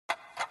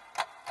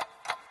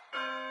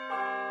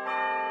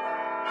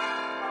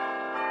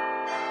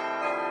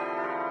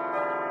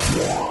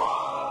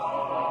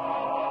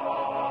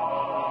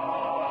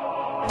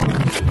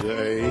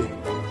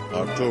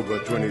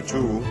October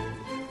 22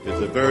 is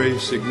a very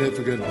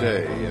significant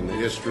day in the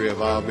history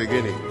of our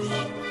beginnings.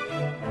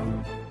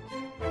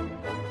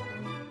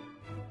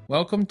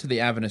 Welcome to the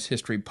Adventist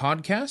History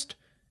Podcast,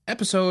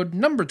 episode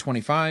number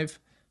 25,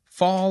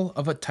 Fall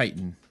of a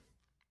Titan.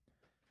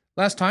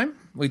 Last time,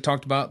 we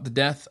talked about the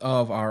death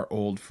of our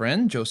old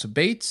friend, Joseph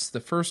Bates, the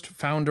first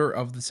founder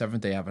of the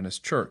Seventh-day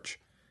Adventist Church.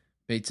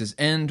 Bates's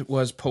end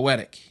was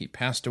poetic. He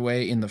passed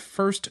away in the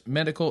first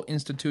medical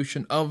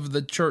institution of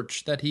the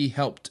church that he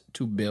helped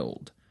to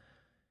build.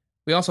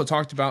 We also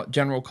talked about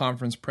General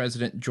Conference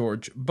President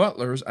George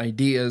Butler's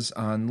ideas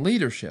on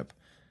leadership.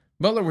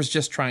 Butler was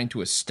just trying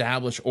to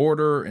establish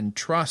order and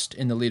trust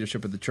in the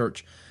leadership of the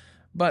church.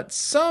 But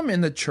some in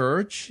the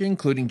church,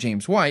 including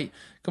James White,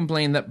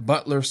 complained that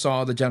Butler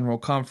saw the General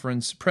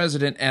Conference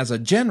president as a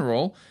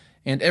general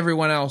and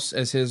everyone else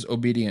as his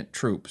obedient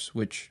troops,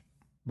 which,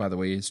 by the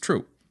way, is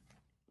true.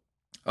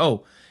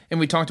 Oh, and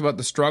we talked about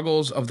the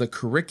struggles of the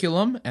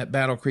curriculum at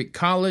Battle Creek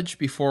College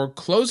before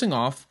closing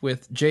off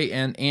with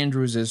J.N.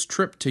 Andrews'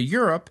 trip to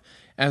Europe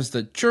as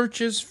the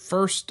church's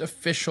first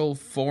official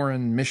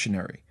foreign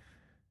missionary.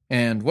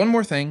 And one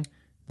more thing,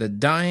 the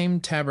Dime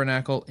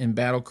Tabernacle in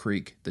Battle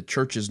Creek, the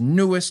church's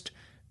newest,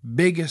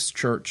 biggest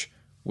church,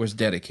 was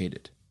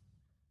dedicated.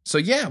 So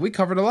yeah, we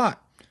covered a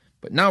lot,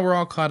 but now we're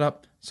all caught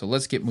up, so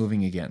let's get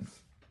moving again.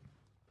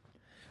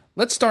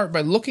 Let's start by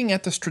looking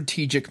at the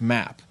strategic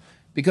map,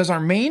 because our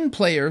main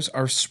players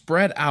are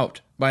spread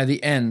out by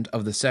the end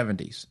of the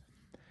 70s.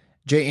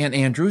 J.N.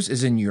 Andrews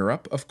is in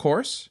Europe, of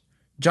course.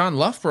 John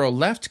Loughborough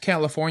left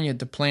California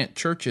to plant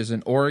churches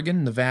in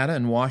Oregon, Nevada,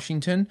 and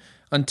Washington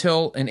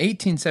until, in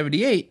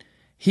 1878,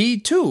 he,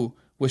 too,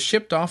 was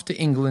shipped off to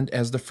England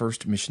as the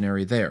first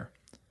missionary there.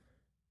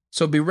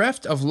 So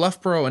bereft of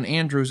Loughborough and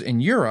Andrews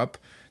in Europe,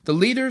 the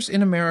leaders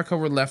in America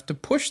were left to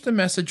push the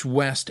message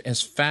west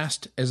as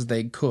fast as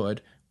they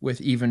could with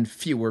even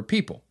fewer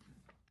people.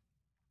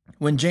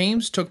 When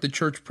James took the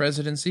church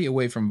presidency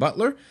away from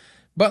Butler,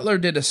 Butler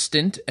did a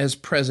stint as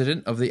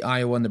president of the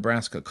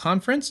Iowa-Nebraska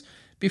Conference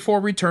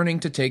before returning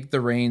to take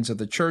the reins of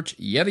the church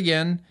yet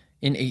again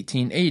in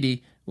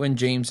 1880 when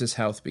James's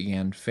health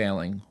began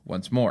failing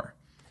once more.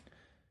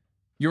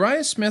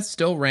 Uriah Smith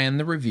still ran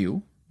the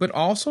Review, but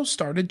also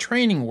started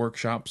training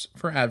workshops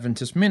for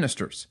Adventist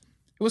ministers.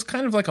 It was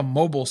kind of like a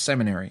mobile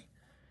seminary.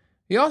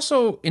 He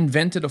also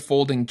invented a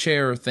folding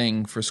chair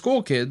thing for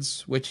school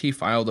kids, which he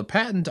filed a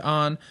patent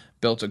on,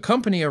 built a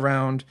company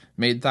around,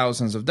 made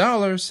thousands of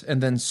dollars,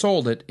 and then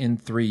sold it in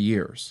 3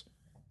 years.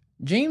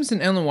 James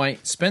and Ellen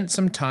White spent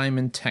some time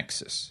in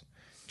Texas.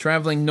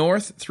 Traveling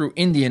north through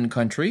Indian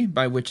country,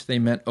 by which they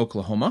meant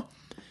Oklahoma,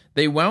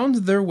 they wound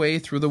their way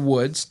through the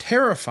woods,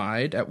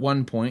 terrified at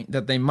one point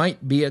that they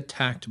might be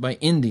attacked by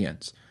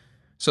Indians.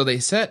 So they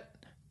set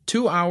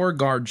 2-hour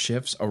guard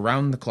shifts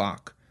around the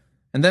clock.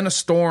 And then a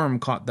storm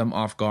caught them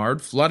off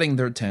guard, flooding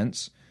their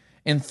tents.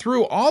 And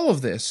through all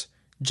of this,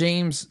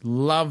 James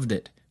loved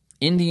it.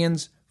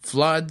 Indians,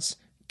 floods,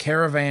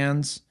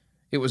 caravans.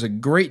 It was a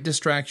great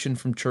distraction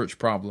from church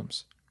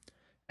problems.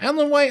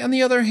 Ellen White, on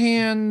the other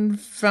hand,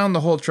 found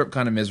the whole trip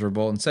kind of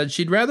miserable and said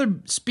she'd rather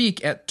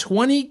speak at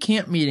 20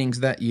 camp meetings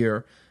that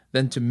year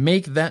than to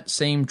make that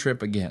same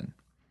trip again.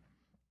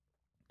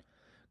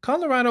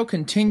 Colorado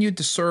continued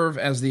to serve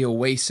as the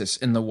oasis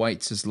in the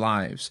Whites'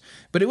 lives,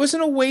 but it was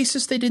an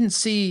oasis they didn't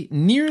see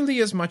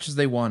nearly as much as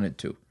they wanted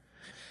to.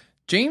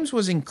 James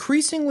was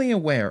increasingly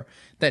aware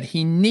that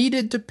he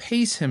needed to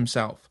pace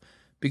himself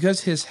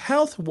because his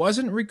health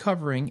wasn't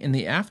recovering in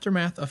the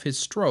aftermath of his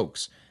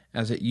strokes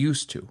as it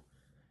used to.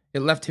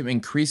 It left him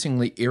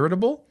increasingly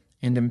irritable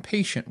and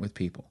impatient with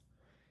people.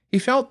 He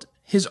felt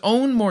his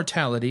own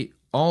mortality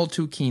all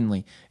too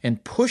keenly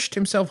and pushed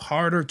himself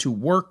harder to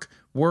work.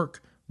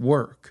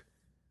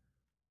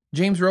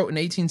 James wrote in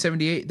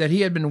 1878 that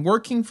he had been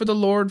working for the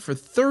Lord for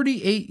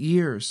 38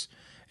 years,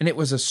 and it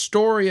was a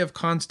story of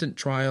constant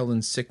trial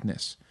and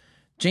sickness.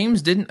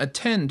 James didn't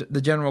attend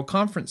the General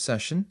Conference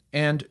session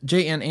and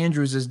J.N.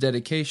 Andrews'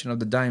 dedication of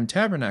the Dime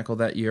Tabernacle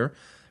that year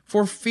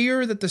for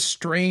fear that the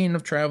strain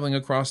of traveling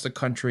across the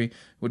country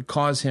would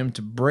cause him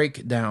to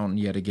break down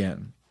yet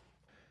again.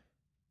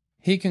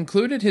 He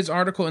concluded his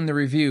article in the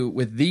Review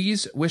with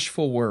these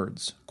wishful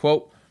words,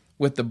 quote,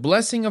 "With the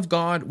blessing of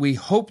God, we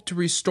hope to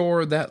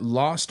restore that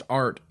lost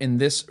art in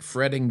this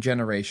fretting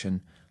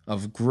generation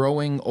of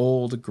growing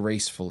old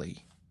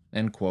gracefully."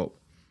 End quote.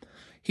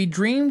 He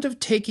dreamed of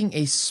taking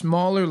a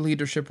smaller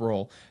leadership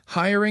role,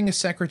 hiring a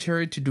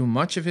secretary to do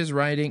much of his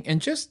writing,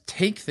 and just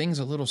take things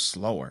a little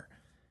slower.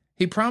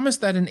 He promised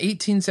that in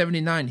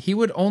 1879 he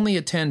would only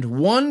attend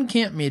one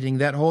camp meeting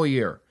that whole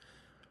year.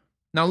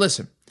 Now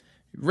listen,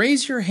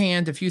 raise your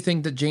hand if you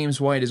think that James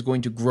White is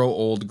going to grow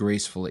old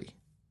gracefully.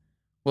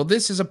 Well,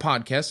 this is a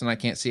podcast and I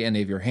can't see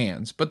any of your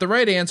hands, but the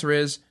right answer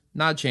is,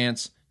 not a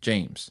chance,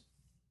 James.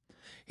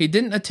 He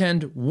didn't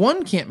attend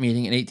one camp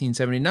meeting in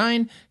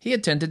 1879, he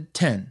attended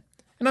 10.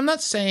 And I'm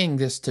not saying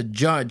this to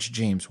judge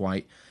James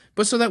White,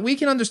 but so that we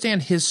can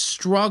understand his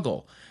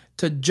struggle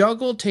to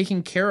juggle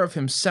taking care of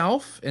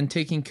himself and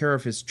taking care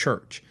of his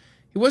church.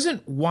 He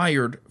wasn't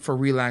wired for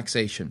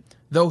relaxation.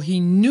 though he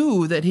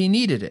knew that he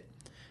needed it.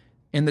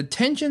 And the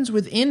tensions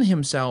within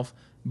himself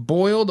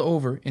boiled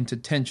over into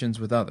tensions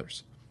with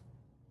others.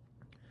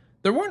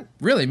 There weren't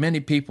really many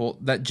people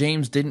that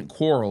James didn't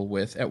quarrel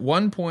with at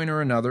one point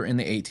or another in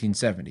the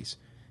 1870s.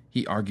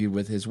 He argued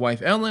with his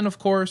wife Ellen, of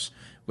course,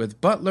 with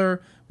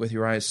Butler, with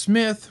Uriah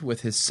Smith,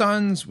 with his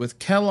sons, with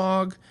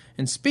Kellogg.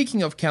 And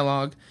speaking of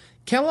Kellogg,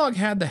 Kellogg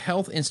had the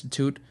Health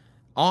Institute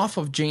off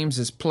of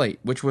James's plate,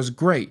 which was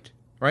great,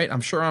 right?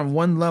 I'm sure on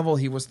one level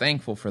he was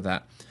thankful for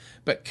that.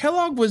 But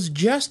Kellogg was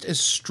just as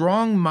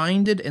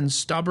strong-minded and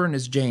stubborn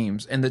as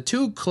James, and the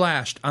two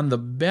clashed on the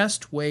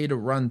best way to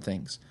run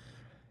things.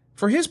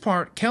 For his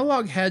part,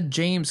 Kellogg had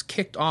James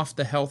kicked off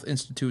the Health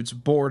Institute's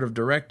board of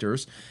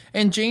directors,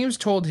 and James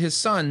told his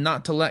son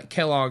not to let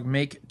Kellogg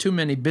make too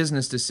many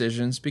business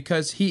decisions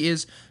because he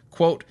is,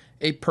 quote,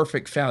 a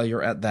perfect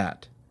failure at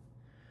that.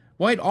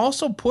 White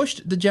also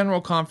pushed the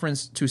General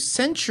Conference to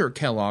censure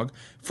Kellogg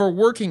for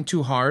working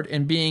too hard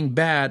and being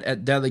bad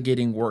at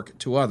delegating work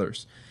to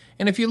others.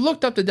 And if you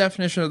looked up the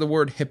definition of the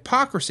word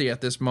hypocrisy at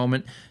this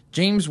moment,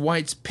 James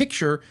White's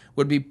picture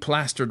would be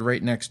plastered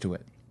right next to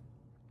it.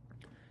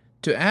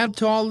 To add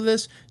to all of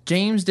this,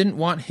 James didn't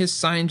want his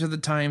Signs of the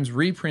Times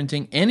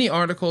reprinting any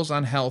articles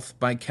on health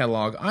by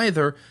Kellogg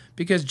either,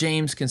 because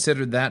James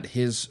considered that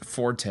his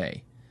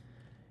forte.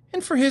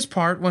 And for his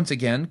part, once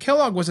again,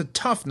 Kellogg was a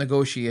tough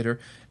negotiator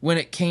when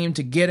it came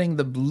to getting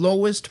the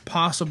lowest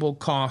possible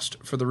cost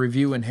for the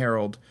Review and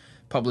Herald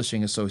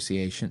Publishing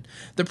Association.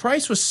 The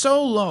price was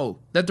so low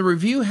that the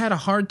Review had a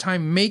hard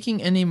time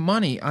making any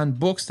money on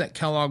books that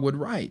Kellogg would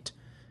write.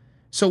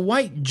 So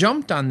White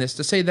jumped on this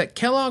to say that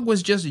Kellogg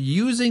was just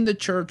using the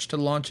church to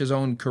launch his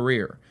own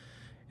career.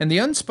 And the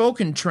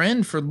unspoken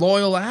trend for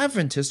loyal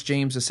Adventists,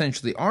 James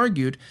essentially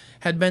argued,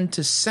 had been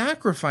to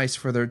sacrifice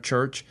for their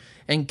church,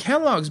 and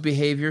Kellogg's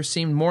behavior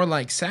seemed more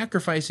like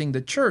sacrificing the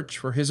church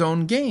for his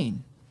own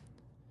gain.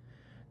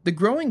 The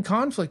growing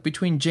conflict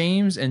between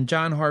James and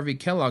John Harvey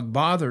Kellogg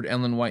bothered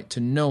Ellen White to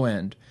no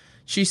end.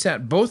 She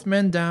sat both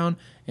men down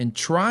and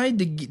tried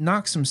to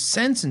knock some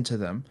sense into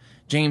them.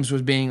 James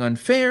was being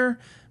unfair,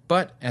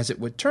 but, as it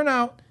would turn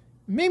out,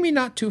 maybe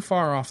not too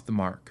far off the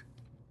mark.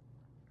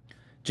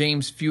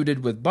 James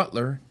feuded with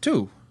Butler,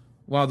 too.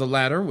 While the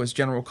latter was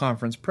General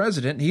Conference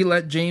president, he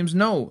let James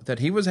know that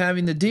he was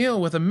having to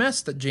deal with a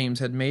mess that James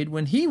had made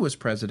when he was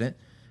president,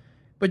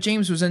 but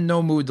James was in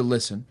no mood to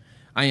listen.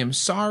 "I am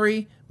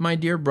sorry, my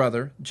dear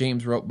brother,"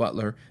 James wrote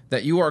Butler,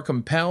 "that you are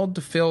compelled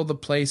to fill the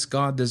place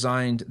God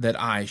designed that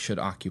I should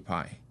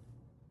occupy."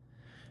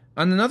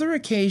 On another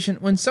occasion,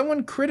 when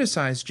someone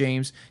criticized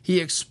James, he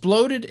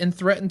exploded and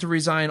threatened to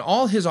resign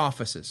all his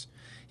offices.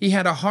 He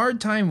had a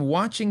hard time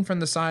watching from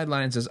the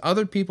sidelines as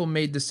other people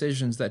made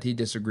decisions that he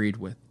disagreed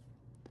with.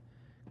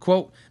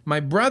 Quote,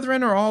 "My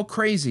brethren are all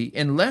crazy,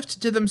 and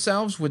left to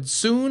themselves would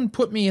soon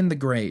put me in the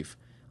grave.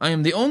 I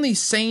am the only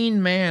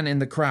sane man in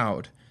the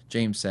crowd,"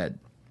 James said.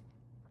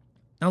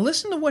 Now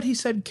listen to what he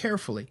said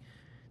carefully.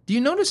 Do you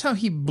notice how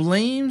he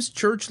blames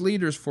church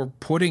leaders for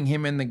putting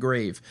him in the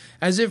grave,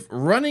 as if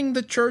running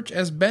the church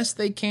as best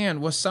they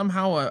can was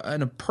somehow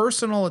a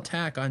personal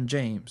attack on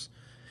James?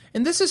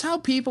 And this is how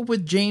people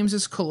with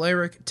James's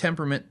choleric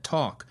temperament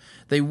talk.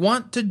 They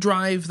want to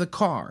drive the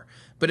car,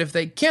 but if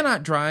they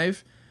cannot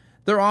drive,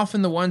 they're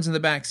often the ones in the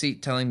back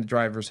seat telling the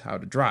drivers how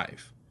to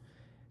drive.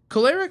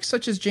 Cholerics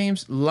such as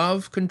James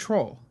love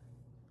control,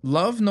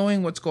 love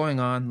knowing what's going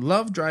on,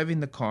 love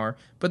driving the car,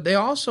 but they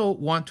also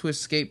want to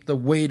escape the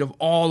weight of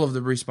all of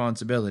the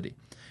responsibility.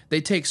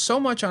 They take so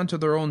much onto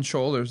their own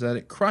shoulders that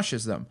it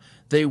crushes them.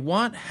 They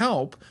want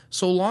help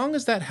so long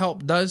as that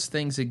help does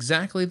things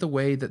exactly the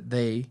way that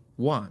they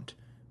want,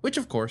 which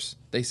of course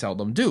they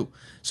seldom do.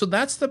 So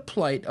that's the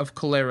plight of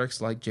cholerics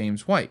like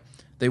James White.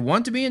 They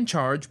want to be in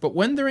charge, but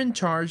when they're in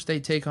charge, they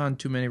take on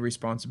too many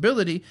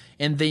responsibility,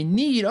 and they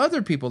need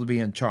other people to be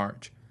in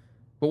charge.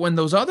 But when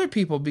those other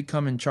people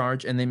become in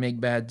charge and they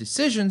make bad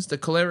decisions, the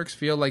cholerics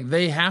feel like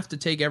they have to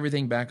take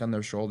everything back on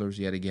their shoulders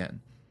yet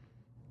again.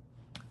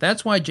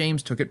 That's why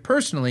James took it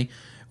personally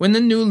when the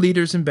new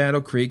leaders in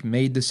Battle Creek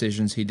made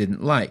decisions he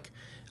didn't like.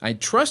 "I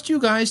trust you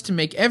guys to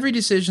make every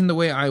decision the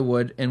way I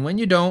would, and when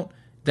you don't,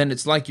 then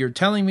it's like you're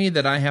telling me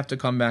that I have to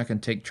come back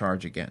and take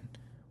charge again."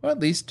 Well, at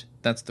least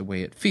that's the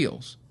way it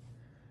feels.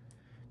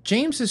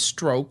 James's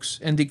strokes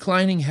and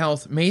declining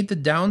health made the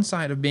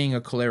downside of being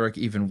a choleric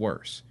even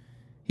worse.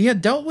 He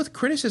had dealt with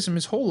criticism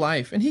his whole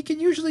life, and he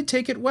could usually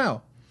take it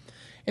well.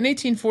 In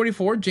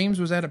 1844, James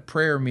was at a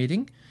prayer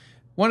meeting.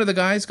 One of the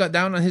guys got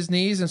down on his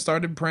knees and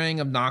started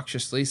praying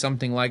obnoxiously,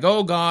 something like,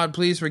 "Oh God,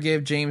 please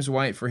forgive James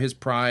White for his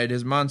pride,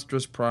 his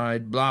monstrous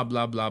pride, blah,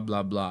 blah, blah,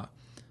 blah, blah."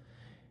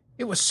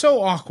 It was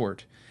so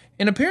awkward.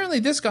 And apparently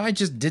this guy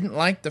just didn't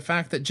like the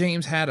fact that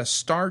James had a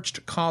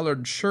starched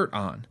collared shirt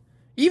on.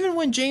 Even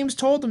when James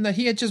told him that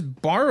he had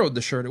just borrowed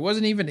the shirt, it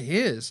wasn't even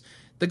his,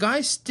 the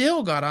guy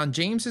still got on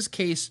James's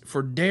case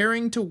for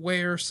daring to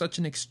wear such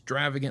an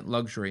extravagant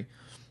luxury.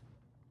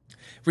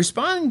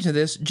 Responding to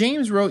this,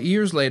 James wrote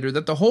years later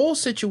that the whole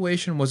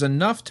situation was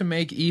enough to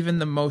make even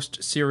the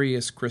most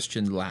serious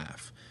Christian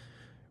laugh.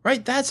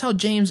 Right? That's how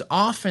James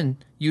often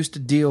used to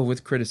deal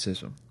with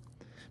criticism.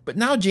 But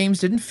now James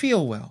didn't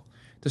feel well.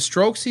 The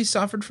strokes he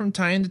suffered from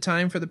time to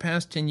time for the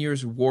past 10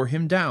 years wore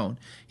him down.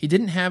 He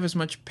didn't have as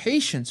much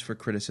patience for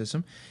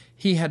criticism.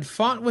 He had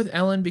fought with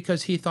Ellen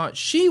because he thought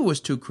she was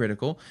too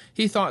critical.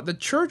 He thought the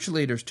church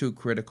leaders too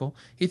critical.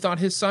 He thought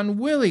his son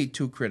Willie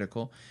too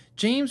critical.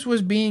 James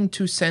was being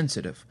too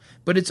sensitive.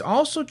 But it's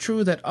also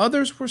true that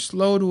others were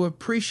slow to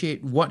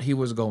appreciate what he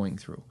was going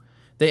through.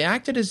 They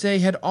acted as they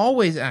had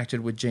always acted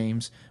with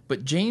James,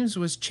 but James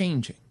was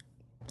changing.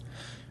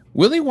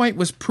 Willie White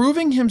was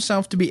proving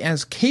himself to be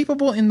as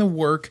capable in the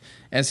work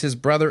as his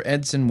brother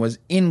Edson was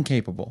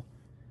incapable.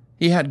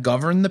 He had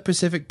governed the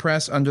Pacific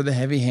Press under the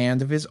heavy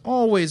hand of his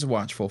always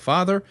watchful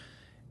father,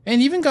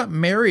 and even got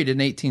married in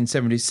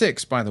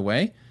 1876, by the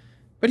way,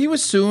 but he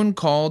was soon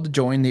called to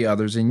join the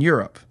others in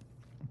Europe.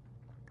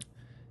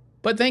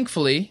 But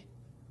thankfully,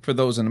 for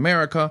those in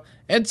America,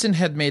 Edson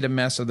had made a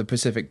mess of the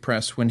Pacific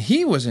Press when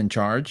he was in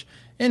charge,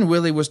 and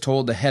Willie was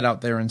told to head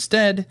out there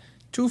instead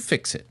to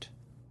fix it.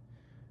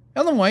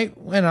 Ellen White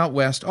went out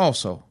west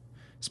also,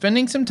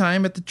 spending some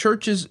time at the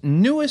church's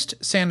newest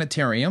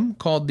sanitarium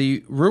called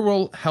the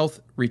Rural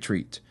Health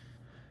Retreat.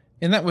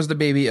 And that was the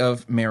baby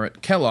of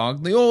Merritt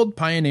Kellogg, the old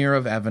pioneer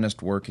of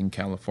Adventist work in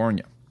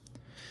California.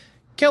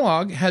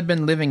 Kellogg had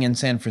been living in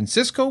San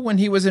Francisco when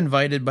he was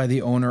invited by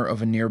the owner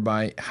of a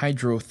nearby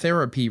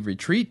hydrotherapy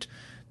retreat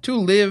to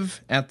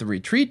live at the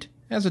retreat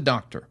as a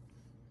doctor.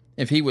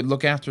 If he would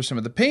look after some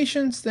of the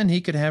patients, then he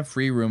could have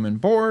free room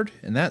and board,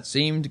 and that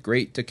seemed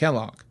great to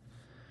Kellogg.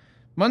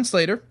 Months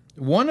later,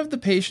 one of the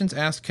patients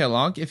asked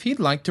Kellogg if he'd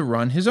like to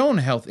run his own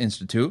health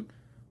institute.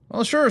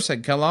 Well, sure,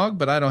 said Kellogg,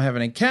 but I don't have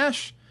any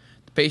cash.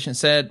 The patient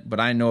said, but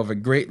I know of a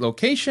great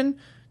location,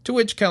 to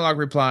which Kellogg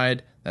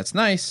replied, that's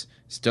nice,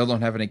 still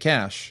don't have any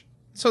cash.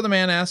 So the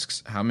man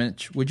asks, how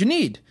much would you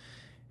need?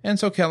 And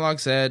so Kellogg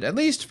said, at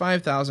least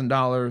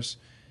 $5,000,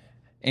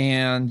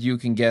 and you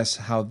can guess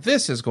how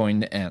this is going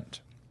to end.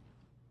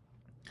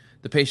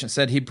 The patient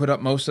said he'd put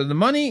up most of the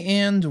money,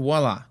 and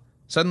voila.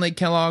 Suddenly,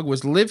 Kellogg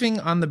was living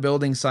on the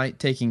building site,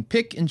 taking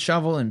pick and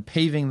shovel and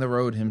paving the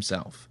road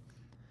himself.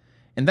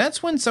 And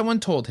that's when someone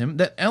told him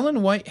that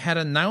Ellen White had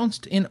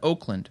announced in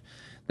Oakland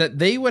that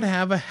they would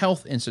have a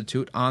health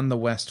institute on the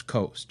West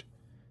Coast.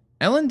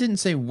 Ellen didn't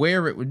say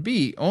where it would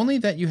be, only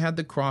that you had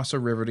to cross a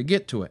river to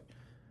get to it.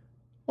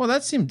 Well,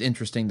 that seemed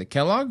interesting to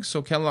Kellogg,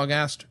 so Kellogg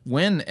asked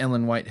when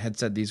Ellen White had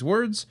said these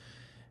words,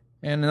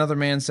 and another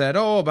man said,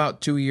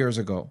 about 2 years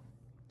ago.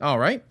 All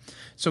right,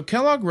 so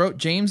Kellogg wrote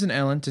James and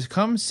Ellen to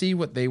come see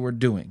what they were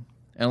doing.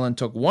 Ellen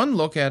took one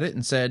look at it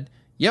and said,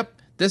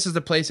 yep, this is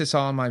the place I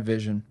saw in my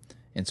vision.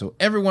 And so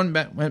everyone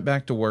went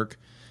back to work.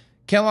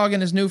 Kellogg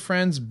and his new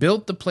friends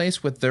built the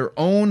place with their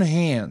own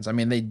hands. I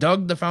mean, they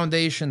dug the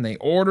foundation, they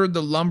ordered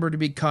the lumber to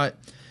be cut,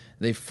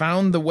 they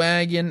found the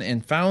wagon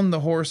and found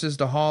the horses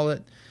to haul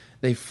it,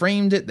 they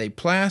framed it, they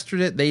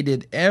plastered it, they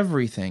did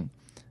everything.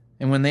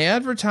 And when they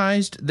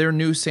advertised their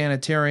new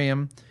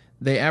sanitarium,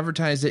 they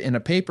advertised it in a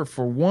paper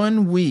for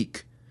 1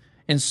 week.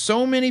 And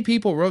so many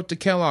people wrote to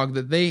Kellogg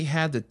that they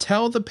had to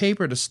tell the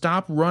paper to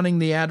stop running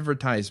the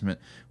advertisement,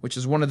 which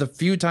is one of the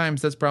few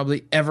times that's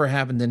probably ever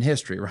happened in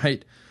history,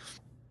 right?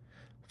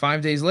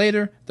 5 days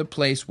later, the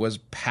place was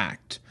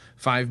packed.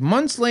 5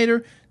 months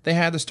later, they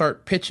had to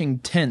start pitching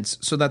tents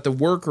so that the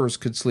workers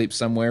could sleep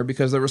somewhere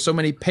because there were so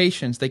many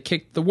patients, they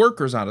kicked the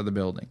workers out of the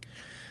building.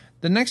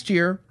 The next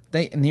year,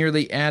 they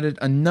nearly added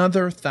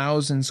another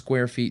 1,000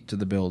 square feet to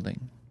the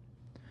building.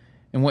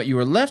 And what you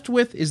are left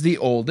with is the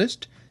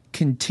oldest,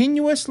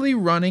 continuously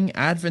running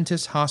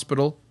Adventist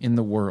hospital in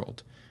the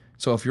world.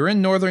 So if you're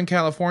in Northern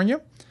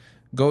California,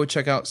 go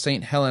check out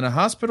St. Helena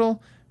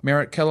Hospital.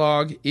 Merritt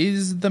Kellogg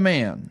is the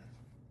man.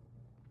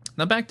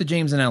 Now back to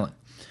James and Ellen.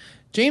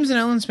 James and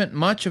Ellen spent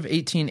much of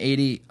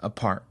 1880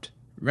 apart,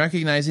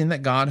 recognizing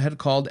that God had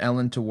called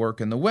Ellen to work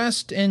in the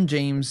West and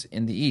James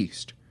in the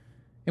East.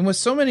 And with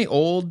so many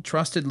old,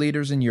 trusted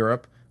leaders in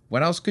Europe,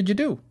 what else could you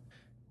do?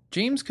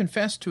 James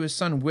confessed to his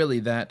son Willie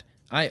that,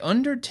 I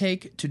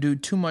undertake to do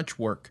too much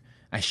work.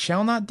 I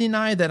shall not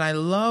deny that I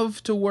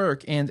love to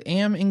work and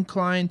am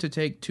inclined to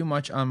take too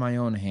much on my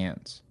own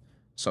hands.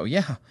 So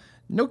yeah,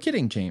 no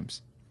kidding,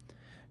 James.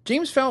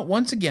 James felt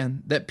once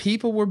again that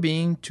people were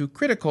being too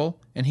critical,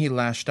 and he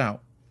lashed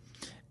out.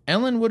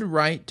 Ellen would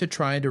write to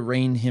try to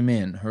rein him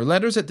in. Her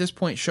letters at this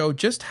point show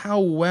just how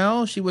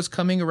well she was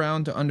coming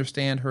around to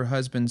understand her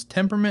husband's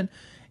temperament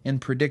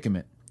and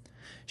predicament.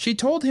 She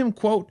told him,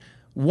 quote,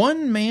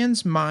 one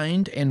man's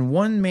mind and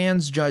one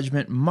man's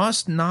judgment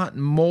must not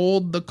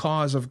mold the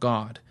cause of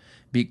God.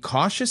 Be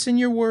cautious in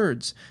your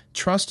words.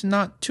 Trust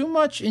not too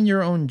much in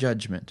your own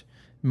judgment.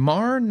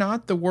 Mar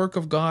not the work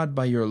of God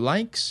by your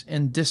likes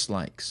and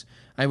dislikes.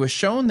 I was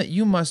shown that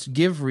you must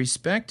give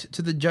respect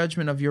to the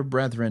judgment of your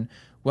brethren,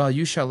 while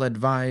you shall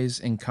advise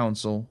and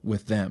counsel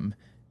with them.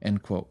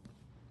 End quote.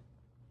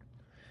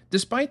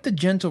 Despite the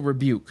gentle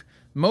rebuke,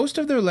 most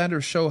of their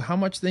letters show how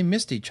much they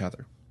missed each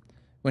other.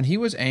 When he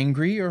was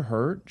angry or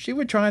hurt, she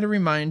would try to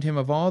remind him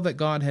of all that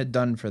God had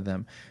done for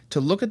them,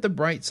 to look at the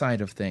bright side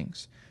of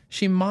things.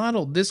 She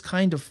modeled this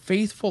kind of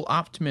faithful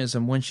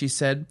optimism when she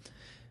said,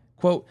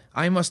 quote,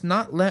 "I must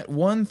not let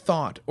one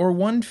thought or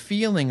one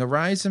feeling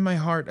arise in my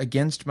heart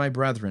against my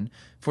brethren,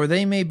 for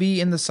they may be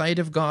in the sight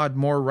of God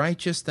more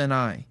righteous than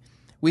I.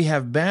 We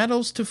have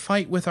battles to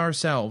fight with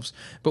ourselves,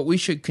 but we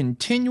should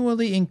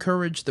continually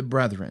encourage the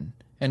brethren."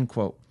 End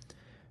quote.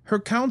 Her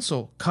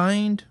counsel,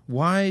 kind,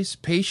 wise,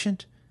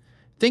 patient.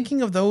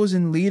 Thinking of those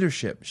in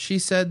leadership, she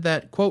said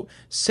that, quote,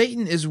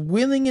 "Satan is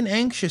willing and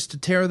anxious to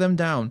tear them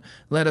down.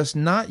 Let us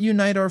not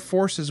unite our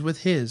forces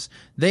with his.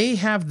 They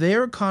have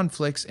their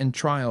conflicts and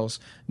trials.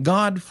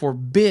 God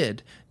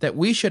forbid that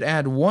we should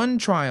add one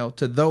trial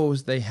to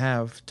those they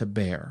have to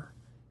bear."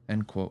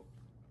 End quote.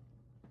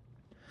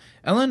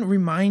 Ellen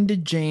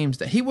reminded James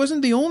that he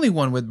wasn't the only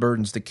one with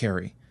burdens to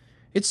carry.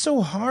 It's so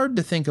hard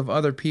to think of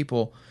other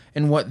people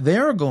and what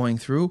they're going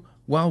through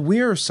while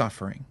we're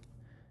suffering.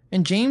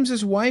 And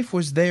James's wife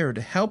was there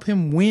to help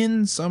him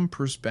win some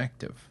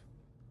perspective.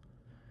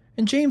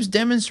 And James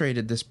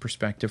demonstrated this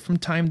perspective from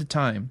time to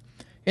time,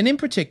 and in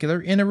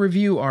particular in a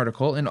review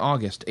article in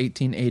August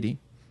 1880.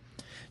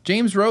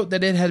 James wrote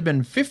that it had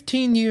been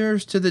 15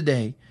 years to the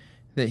day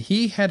that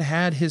he had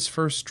had his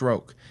first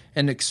stroke,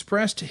 and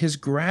expressed his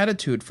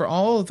gratitude for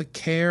all of the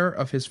care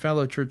of his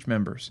fellow church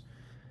members.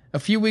 A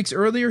few weeks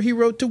earlier, he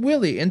wrote to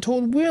Willie and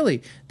told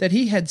Willie that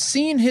he had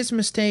seen his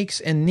mistakes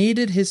and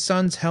needed his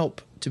son's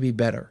help to be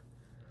better.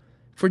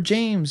 For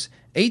James,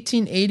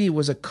 1880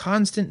 was a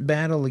constant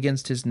battle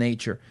against his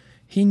nature.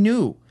 He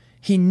knew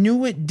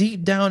it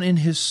deep down in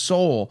his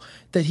soul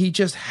that he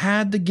just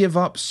had to give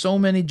up so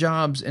many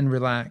jobs and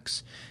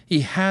relax.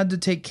 He had to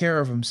take care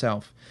of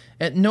himself.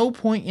 At no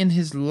point in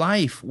his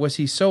life was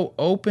he so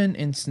open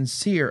and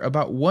sincere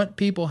about what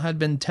people had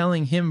been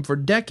telling him for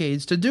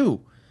decades to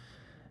do.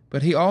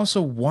 But he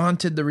also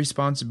wanted the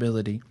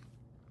responsibility.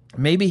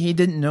 Maybe he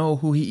didn't know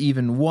who he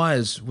even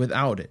was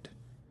without it.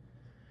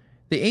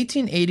 The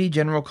 1880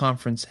 General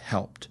Conference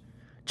helped.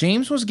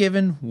 James was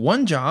given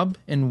one job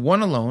and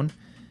one alone,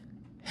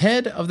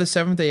 head of the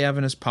Seventh-day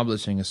Adventist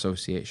Publishing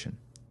Association.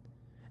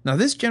 Now,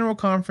 this General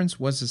Conference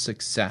was a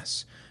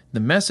success. The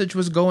message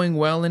was going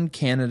well in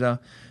Canada.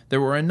 There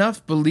were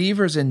enough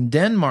believers in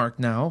Denmark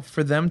now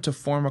for them to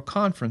form a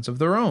conference of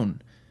their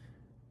own.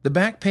 The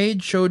back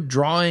page showed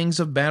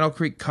drawings of Battle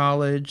Creek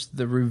College,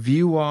 the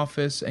Review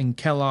Office, and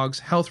Kellogg's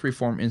Health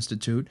Reform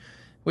Institute,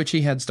 which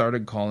he had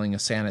started calling a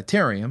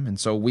sanitarium, and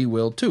so we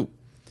will too.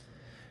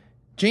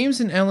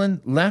 James and Ellen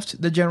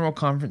left the General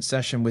Conference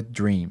session with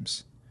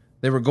dreams.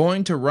 They were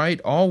going to write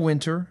all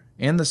winter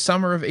and the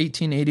summer of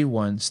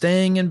 1881,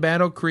 staying in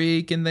Battle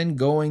Creek and then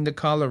going to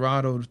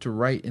Colorado to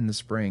write in the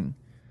spring.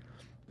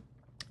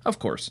 Of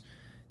course,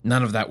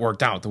 none of that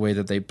worked out the way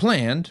that they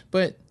planned,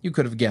 but you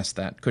could have guessed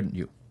that, couldn't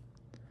you?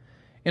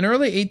 In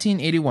early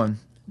 1881,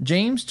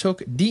 James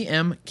took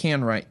D.M.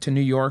 Canwright to New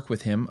York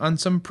with him on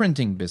some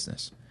printing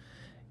business.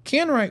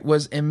 Canwright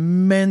was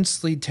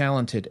immensely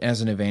talented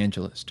as an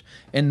evangelist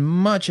and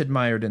much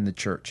admired in the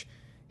church.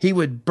 He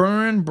would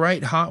burn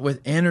bright hot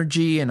with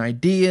energy and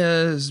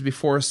ideas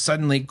before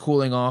suddenly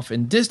cooling off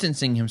and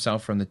distancing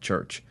himself from the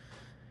church.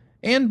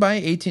 And by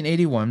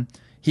 1881,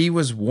 he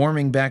was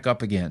warming back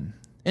up again,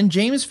 and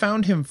James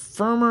found him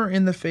firmer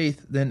in the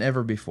faith than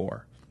ever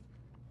before.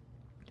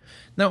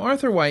 Now,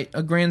 Arthur White,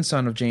 a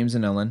grandson of James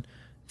and Ellen,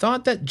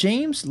 thought that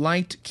James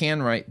liked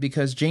Canwright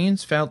because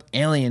James felt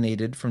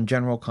alienated from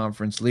General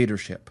Conference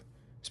leadership.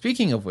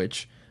 Speaking of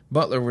which,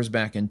 Butler was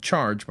back in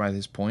charge by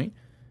this point.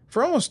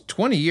 For almost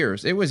 20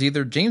 years, it was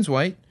either James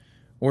White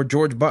or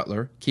George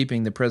Butler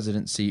keeping the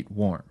president's seat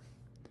warm.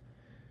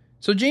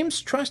 So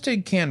James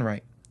trusted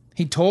Canwright.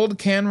 He told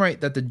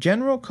Canwright that the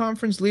General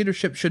Conference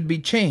leadership should be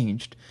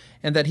changed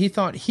and that he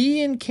thought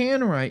he and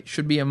Canwright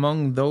should be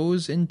among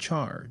those in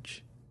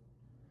charge.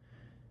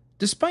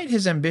 Despite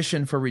his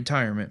ambition for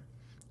retirement,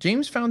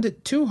 James found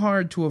it too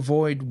hard to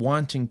avoid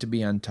wanting to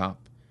be on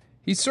top.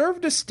 He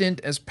served a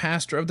stint as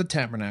pastor of the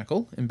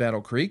Tabernacle in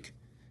Battle Creek.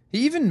 He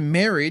even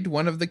married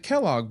one of the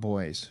Kellogg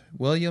boys,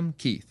 William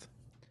Keith.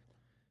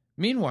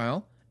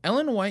 Meanwhile,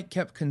 Ellen White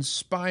kept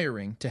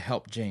conspiring to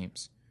help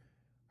James.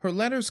 Her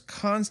letters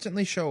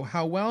constantly show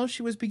how well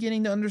she was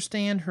beginning to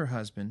understand her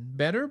husband,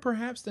 better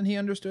perhaps than he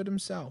understood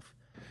himself.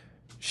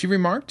 She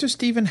remarked to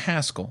Stephen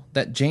Haskell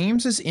that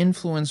James's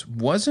influence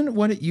wasn't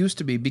what it used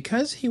to be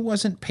because he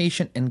wasn't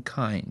patient and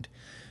kind.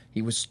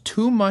 He was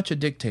too much a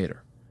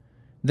dictator.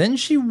 Then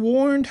she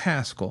warned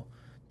Haskell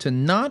to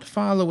not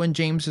follow in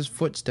James's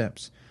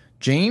footsteps.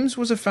 James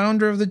was a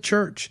founder of the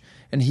church,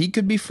 and he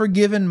could be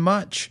forgiven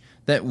much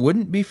that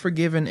wouldn't be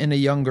forgiven in a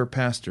younger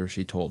pastor,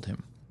 she told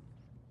him.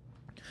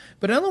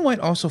 But Ellen White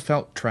also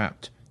felt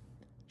trapped.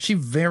 She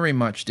very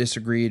much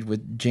disagreed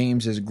with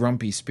James's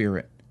grumpy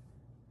spirit.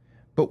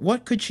 But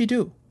what could she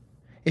do?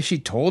 If she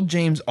told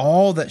James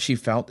all that she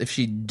felt, if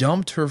she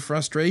dumped her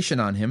frustration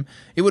on him,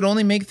 it would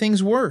only make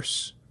things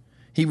worse.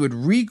 He would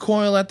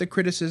recoil at the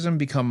criticism,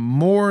 become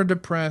more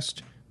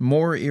depressed,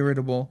 more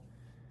irritable.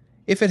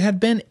 If it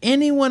had been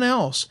anyone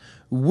else,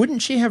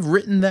 wouldn't she have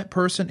written that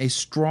person a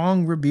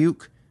strong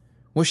rebuke?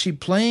 Was she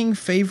playing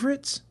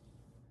favorites?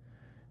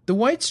 The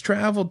Whites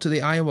traveled to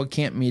the Iowa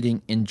camp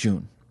meeting in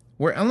June,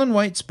 where Ellen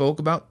White spoke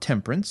about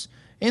temperance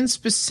and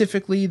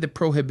specifically the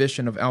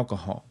prohibition of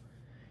alcohol.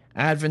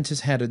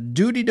 Adventists had a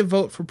duty to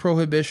vote for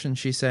prohibition,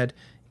 she said,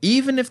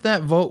 even if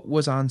that vote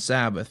was on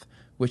Sabbath,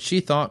 which she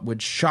thought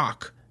would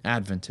shock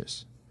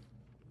Adventists.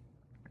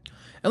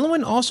 Ellen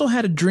White also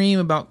had a dream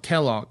about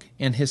Kellogg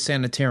and his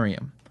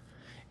sanitarium.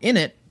 In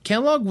it,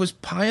 Kellogg was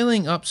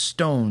piling up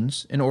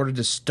stones in order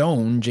to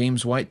stone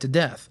James White to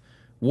death,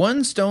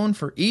 one stone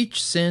for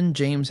each sin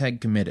James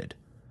had committed.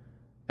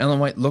 Ellen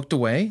White looked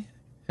away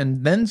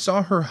and then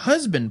saw her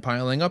husband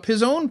piling up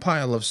his own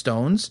pile of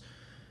stones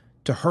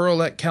to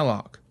hurl at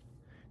Kellogg.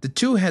 The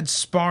two had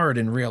sparred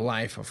in real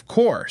life, of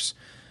course.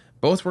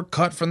 Both were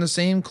cut from the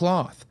same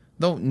cloth,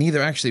 though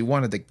neither actually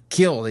wanted to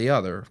kill the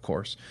other, of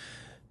course.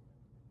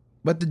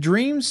 But the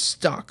dream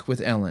stuck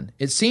with Ellen.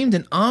 It seemed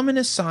an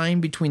ominous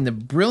sign between the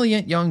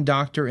brilliant young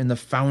doctor and the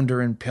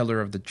founder and pillar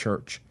of the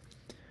church.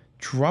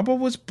 Trouble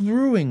was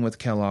brewing with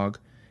Kellogg,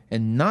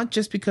 and not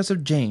just because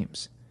of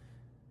James.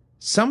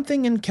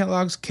 Something in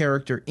Kellogg's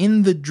character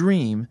in the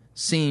dream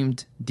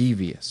seemed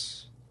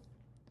devious.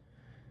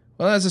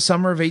 Well, as the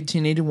summer of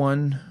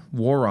 1881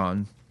 wore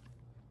on,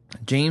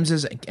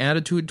 James's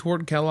attitude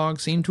toward Kellogg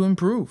seemed to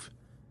improve.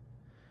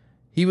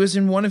 He was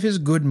in one of his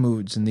good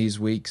moods in these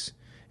weeks,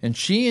 and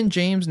she and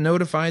James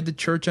notified the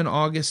church on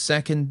August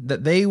 2nd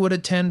that they would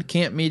attend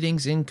camp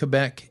meetings in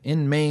Quebec,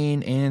 in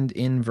Maine, and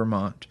in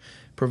Vermont,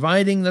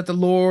 providing that the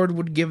Lord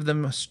would give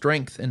them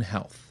strength and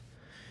health.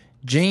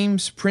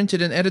 James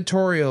printed an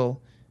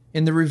editorial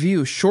in the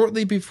Review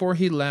shortly before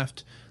he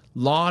left,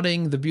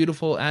 lauding the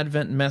beautiful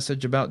Advent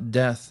message about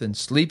death and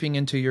sleeping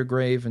into your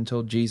grave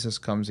until Jesus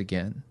comes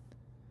again.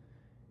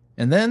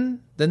 And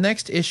then the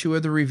next issue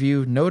of the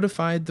Review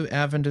notified the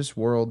Adventist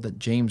world that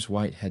James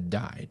White had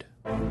died.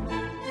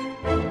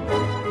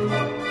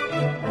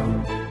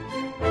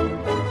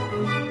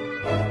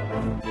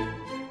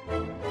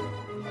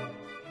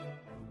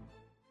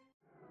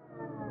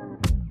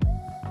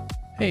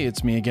 Hey,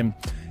 it's me again.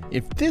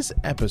 If this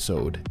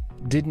episode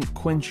didn't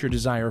quench your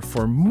desire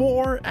for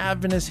more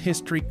Adventist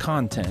history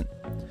content,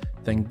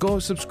 then go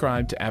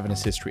subscribe to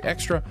Adventist History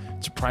Extra.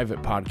 It's a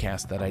private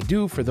podcast that I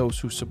do for those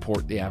who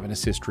support the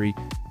Adventist History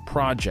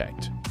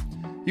Project.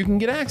 You can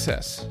get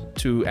access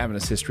to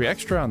Adventist History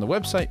Extra on the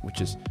website,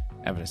 which is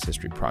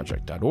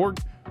AdventistHistoryProject.org,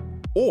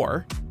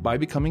 or by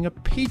becoming a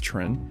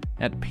patron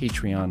at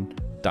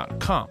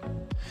patreon.com.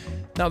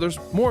 Now, there's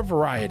more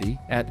variety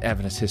at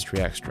Adventist History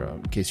Extra,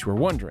 in case you were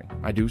wondering.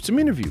 I do some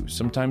interviews.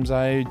 Sometimes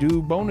I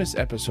do bonus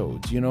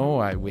episodes.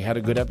 We had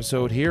a good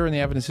episode here in the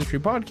Adventist History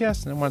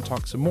Podcast, and I want to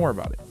talk some more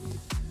about it.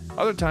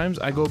 Other times,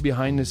 I go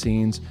behind the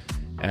scenes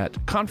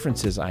at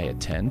conferences I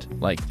attend,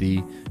 like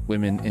the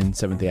Women in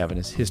Seventh-day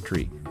Adventist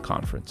History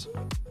Conference.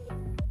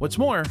 What's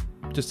more,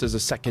 just as a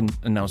second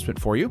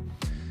announcement for you,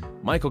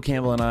 Michael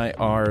Campbell and I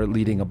are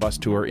leading a bus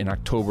tour in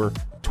October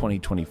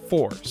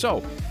 2024.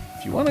 So,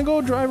 if you want to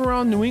go drive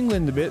around New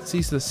England a bit,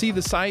 see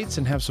the sights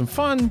and have some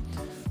fun,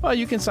 well,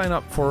 you can sign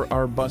up for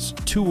our bus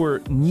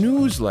tour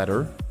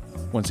newsletter,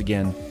 once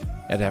again,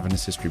 at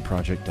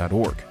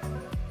AdventistHistoryProject.org.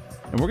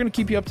 And we're going to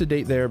keep you up to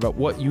date there about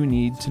what you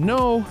need to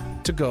know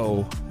to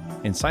go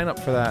and sign up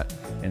for that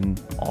and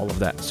all of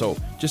that. So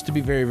just to be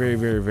very, very,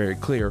 very, very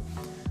clear,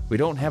 we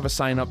don't have a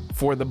sign up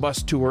for the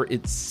bus tour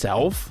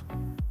itself,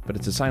 but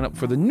it's a sign up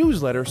for the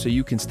newsletter so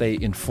you can stay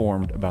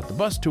informed about the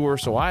bus tour,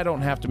 so I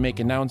don't have to make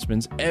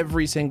announcements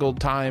every single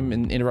time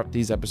and interrupt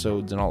these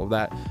episodes and all of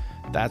that.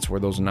 That's where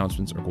those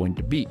announcements are going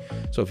to be.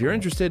 So if you're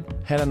interested,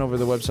 head on over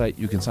to the website.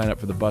 You can sign up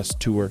for the bus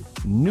tour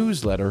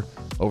newsletter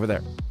over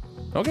there.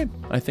 Okay,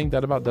 I think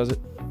that about does it.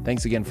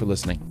 Thanks again for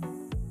listening.